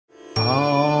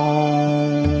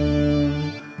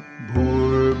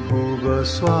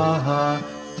swaha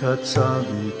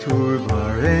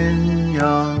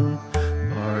Tat-Savitṛ-Varenyam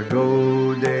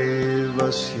Bhargo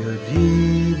devasya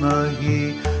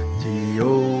dhimahi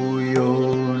Dhiyo yo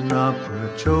na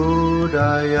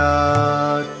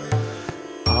prachodayat.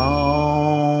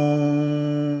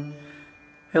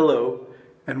 Hello,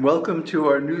 and welcome to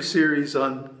our new series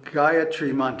on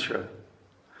Gayatri Mantra.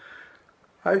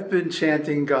 I've been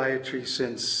chanting Gayatri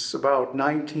since about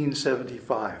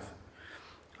 1975.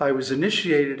 I was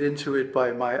initiated into it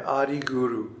by my Adi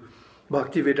Guru,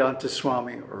 Bhaktivedanta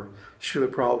Swami, or Srila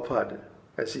Prabhupada,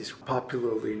 as he's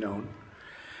popularly known.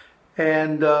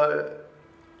 And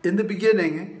in the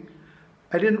beginning,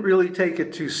 I didn't really take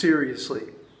it too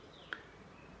seriously.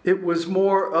 It was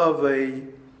more of a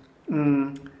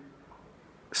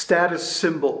status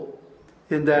symbol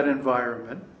in that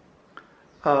environment.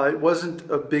 It wasn't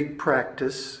a big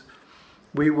practice.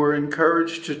 We were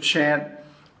encouraged to chant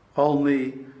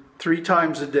only 3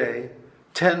 times a day,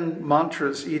 10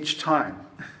 mantras each time.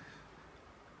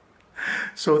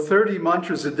 So 30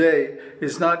 mantras a day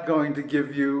is not going to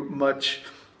give you much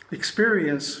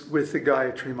experience with the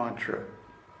Gayatri Mantra.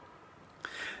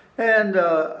 And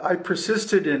I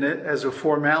persisted in it as a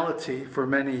formality for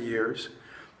many years,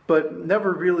 but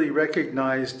never really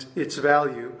recognized its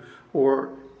value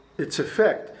or its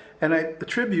effect. And I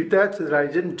attribute that to that I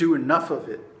didn't do enough of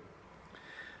it.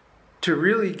 To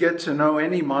really get to know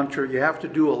any mantra, you have to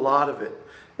do a lot of it.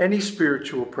 Any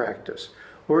spiritual practice,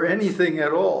 or anything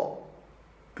at all.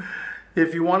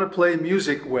 If you want to play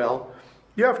music well,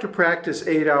 you have to practice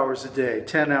 8 hours a day,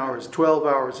 10 hours, 12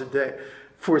 hours a day,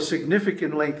 for a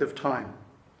significant length of time.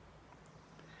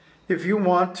 If you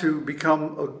want to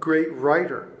become a great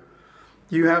writer,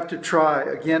 you have to try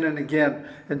again and again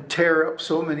and tear up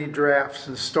so many drafts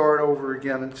and start over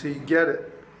again until you get it.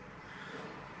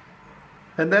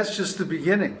 And that's just the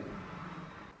beginning.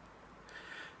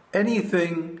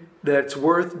 Anything that's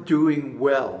worth doing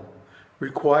well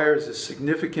requires a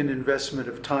significant investment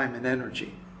of time and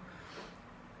energy.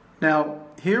 Now,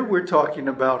 here we're talking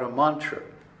about a mantra.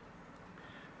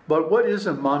 But what is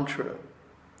a mantra?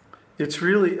 It's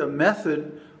really a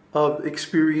method of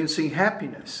experiencing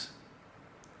happiness.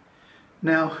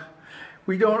 Now,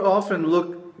 we don't often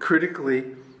look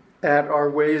critically at our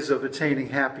ways of attaining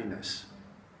happiness.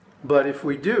 But if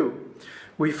we do,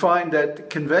 we find that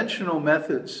conventional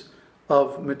methods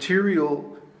of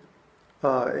material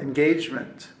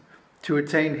engagement to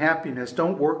attain happiness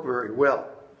don't work very well.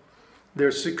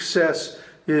 Their success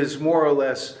is more or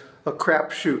less a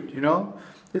crapshoot, you know?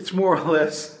 It's more or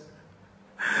less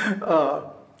a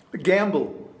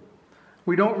gamble.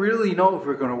 We don't really know if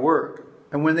they're going to work.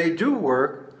 And when they do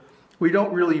work, we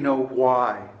don't really know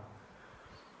why.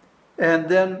 And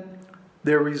then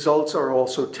their results are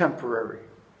also temporary.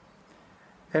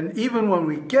 And even when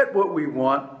we get what we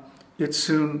want, it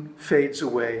soon fades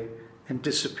away and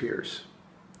disappears.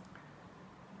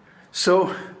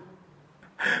 So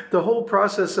the whole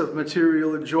process of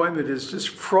material enjoyment is just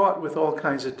fraught with all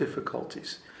kinds of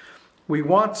difficulties. We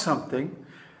want something,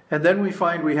 and then we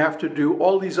find we have to do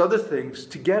all these other things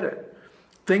to get it.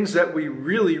 Things that we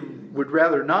really would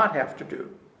rather not have to do.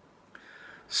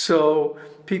 So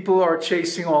people are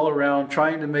chasing all around,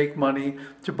 trying to make money,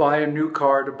 to buy a new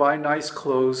car, to buy nice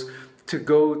clothes, to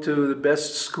go to the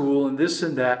best school and this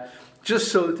and that, just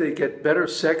so that they get better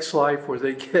sex life, or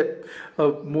they get a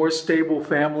more stable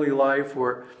family life,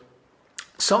 or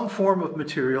some form of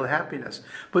material happiness.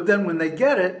 But then when they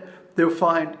get it, they'll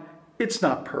find it's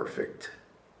not perfect.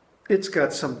 It's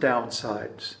got some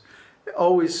downsides,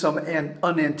 always some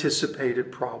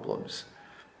unanticipated problems.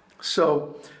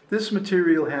 So this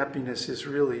material happiness is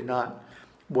really not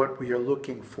what we are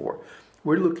looking for.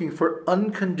 We're looking for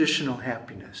unconditional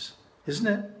happiness, isn't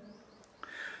it?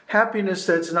 Happiness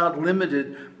that's not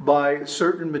limited by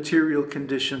certain material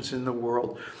conditions in the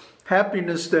world.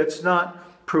 Happiness that's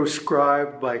not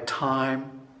proscribed by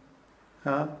time.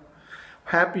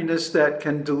 Happiness that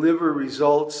can deliver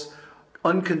results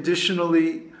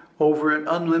unconditionally over an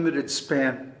unlimited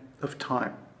span of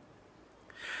time.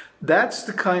 That's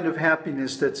the kind of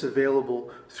happiness that's available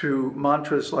through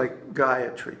mantras like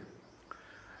Gayatri.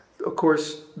 Of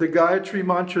course, the Gayatri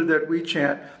mantra that we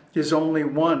chant is only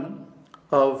one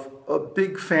of a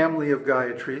big family of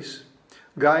Gayatris.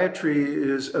 Gayatri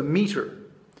is a meter,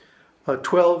 a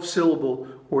 12-syllable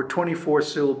or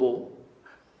 24-syllable,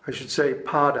 I should say,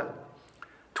 pada.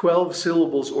 12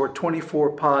 syllables or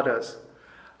 24 padas,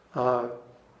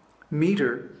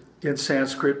 meter in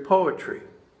Sanskrit poetry.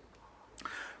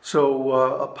 So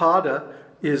a pada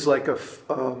is like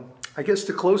I guess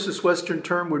the closest Western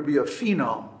term would be a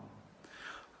phenom,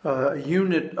 a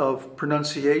unit of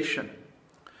pronunciation.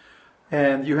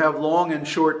 And you have long and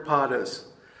short padas.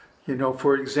 You know,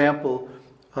 for example,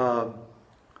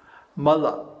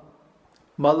 mala.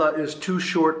 Mala is 2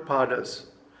 short padas,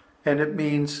 and it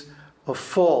means a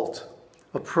fault,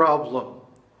 a problem.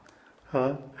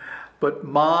 But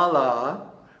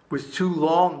mala, with 2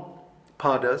 long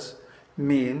padas,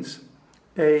 means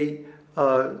a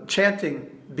chanting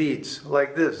beads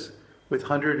like this, with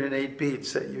 108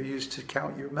 beads that you use to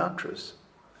count your mantras.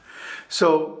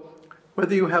 So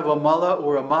whether you have a mala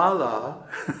or a mala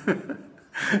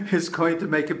is going to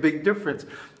make a big difference.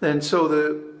 And so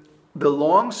the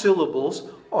long syllables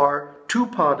are 2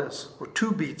 padas, or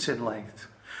 2 beats in length,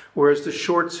 whereas the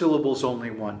short syllables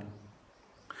only 1.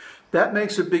 That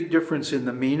makes a big difference in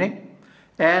the meaning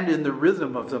and in the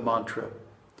rhythm of the mantra.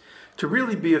 To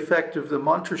really be effective, the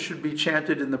mantra should be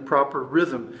chanted in the proper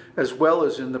rhythm as well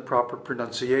as in the proper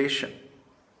pronunciation.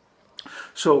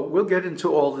 So we'll get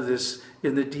into all of this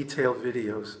in the detailed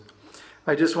videos.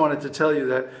 I just wanted to tell you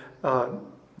that,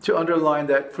 to underline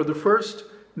that for the first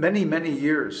many, many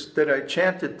years that I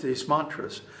chanted these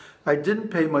mantras, I didn't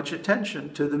pay much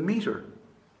attention to the meter.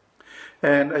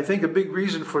 And I think a big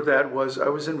reason for that was I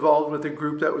was involved with a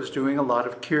group that was doing a lot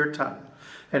of kirtan.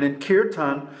 And in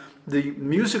kirtan, the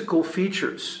musical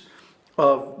features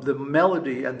of the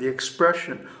melody and the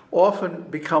expression often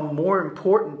become more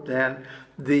important than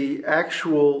the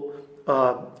actual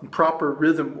proper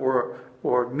rhythm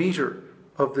or meter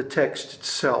of the text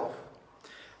itself.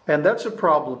 And that's a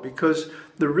problem because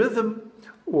the rhythm,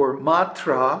 or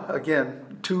matra,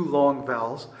 again, 2 long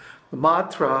vowels, the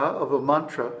matra of a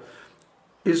mantra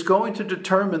is going to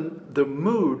determine the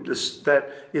mood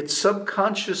that it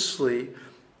subconsciously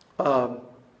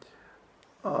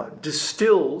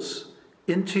distills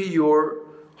into your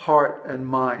heart and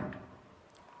mind.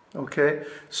 Okay?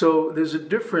 So there's a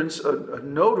difference, a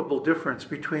notable difference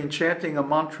between chanting a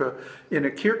mantra in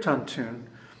a kirtan tune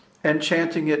and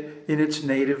chanting it in its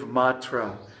native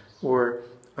matra, or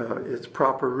its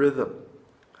proper rhythm.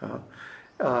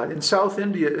 In South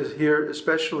India, here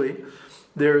especially,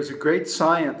 there is a great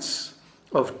science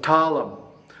of talam.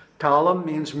 Talam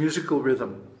means musical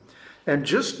rhythm. And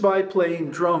just by playing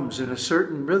drums in a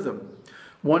certain rhythm,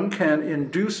 one can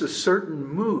induce a certain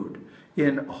mood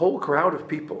in a whole crowd of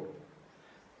people.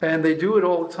 And they do it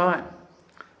all the time.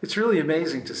 It's really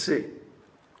amazing to see.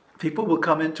 People will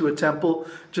come into a temple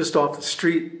just off the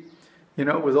street, you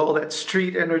know, with all that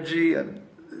street energy and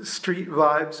street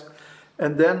vibes.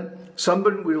 And then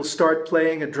somebody will start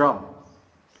playing a drum.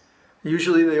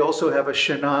 Usually they also have a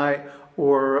shanai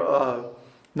or a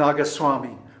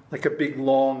nagaswami, like a big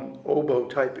long oboe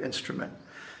type instrument.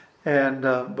 And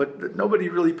but nobody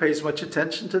really pays much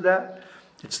attention to that.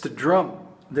 It's the drum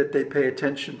that they pay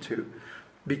attention to,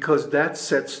 because that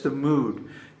sets the mood.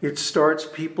 It starts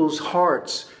people's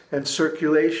hearts and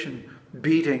circulation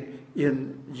beating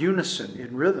in unison,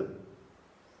 in rhythm.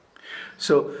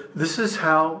 So this is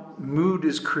how mood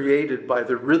is created, by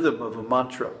the rhythm of a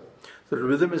mantra. The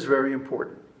rhythm is very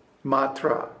important.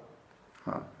 Matra,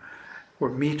 or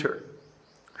meter.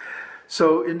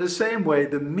 So in the same way,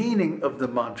 the meaning of the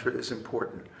mantra is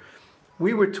important.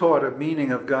 We were taught a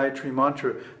meaning of Gayatri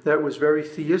Mantra that was very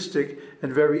theistic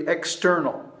and very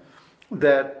external,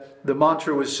 that the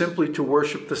mantra was simply to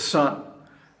worship the sun,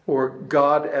 or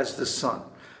God as the sun.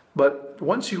 But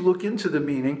once you look into the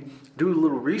meaning, do a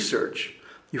little research,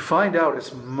 you find out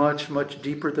it's much, much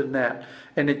deeper than that.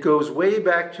 And it goes way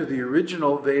back to the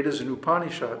original Vedas and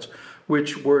Upanishads,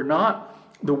 which were not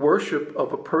the worship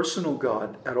of a personal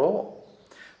God at all.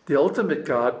 The ultimate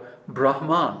God,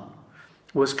 Brahman,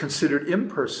 was considered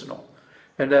impersonal,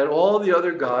 and that all the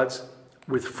other gods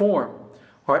with form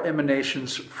are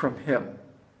emanations from him.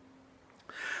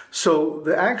 So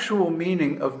the actual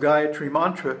meaning of Gayatri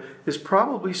Mantra is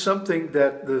probably something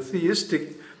that the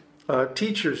theistic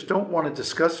teachers don't want to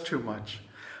discuss too much.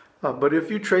 But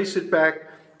if you trace it back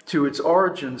to its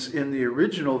origins in the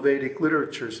original Vedic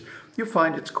literatures, you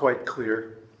find it's quite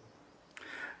clear.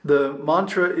 The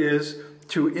mantra is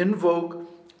to invoke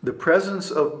the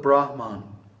presence of Brahman,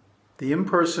 the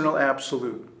impersonal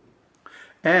absolute,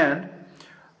 and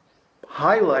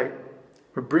highlight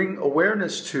or bring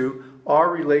awareness to our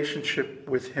relationship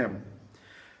with him.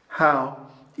 How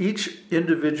each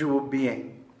individual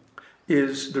being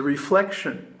is the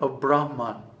reflection of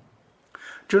Brahman.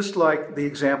 Just like the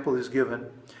example is given,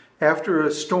 after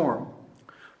a storm,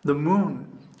 the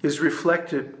moon is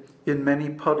reflected in many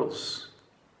puddles.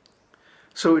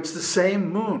 So it's the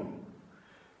same moon.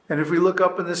 And if we look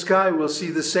up in the sky, we'll see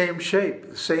the same shape,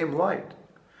 the same light.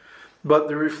 But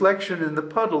the reflection in the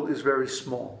puddle is very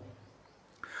small.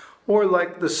 Or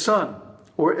like the sun,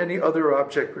 or any other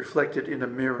object reflected in a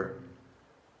mirror.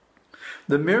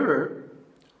 The mirror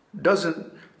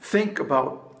doesn't think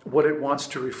about what it wants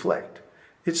to reflect.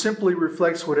 It simply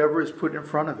reflects whatever is put in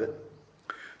front of it.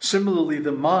 Similarly,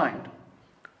 the mind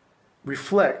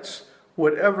reflects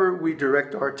whatever we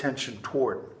direct our attention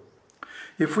toward.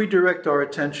 If we direct our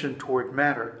attention toward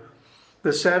matter,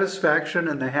 the satisfaction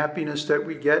and the happiness that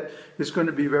we get is going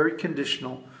to be very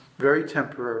conditional, very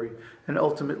temporary, and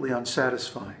ultimately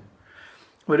unsatisfying.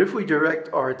 But if we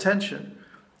direct our attention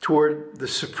toward the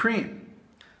Supreme,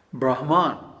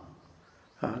 Brahman,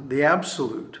 the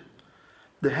Absolute,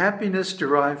 the happiness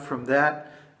derived from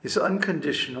that is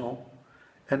unconditional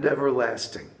and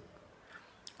everlasting.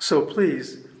 So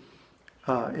please,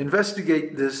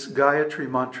 investigate this Gayatri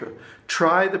Mantra.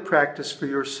 Try the practice for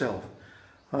yourself.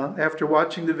 After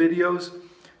watching the videos,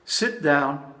 sit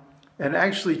down and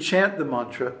actually chant the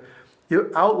mantra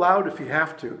out loud if you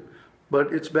have to,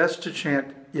 but it's best to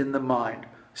chant in the mind,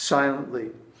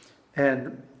 silently,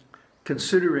 and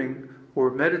considering or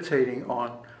meditating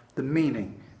on the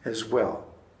meaning as well.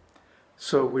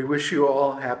 So we wish you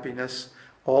all happiness,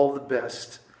 all the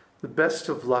best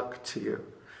of luck to you.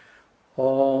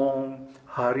 Om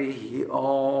Hari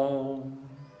Om.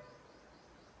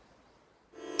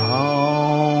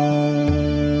 Om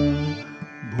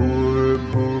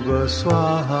Bhur-bhuva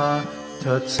Swaha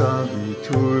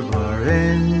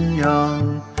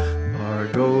Tat-Savitṛ-Varenyam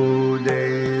Bhargo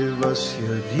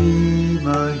Devasya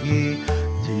Dhimahi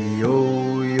Dhiyo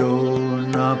Yo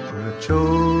Na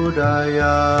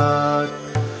Prachodayat.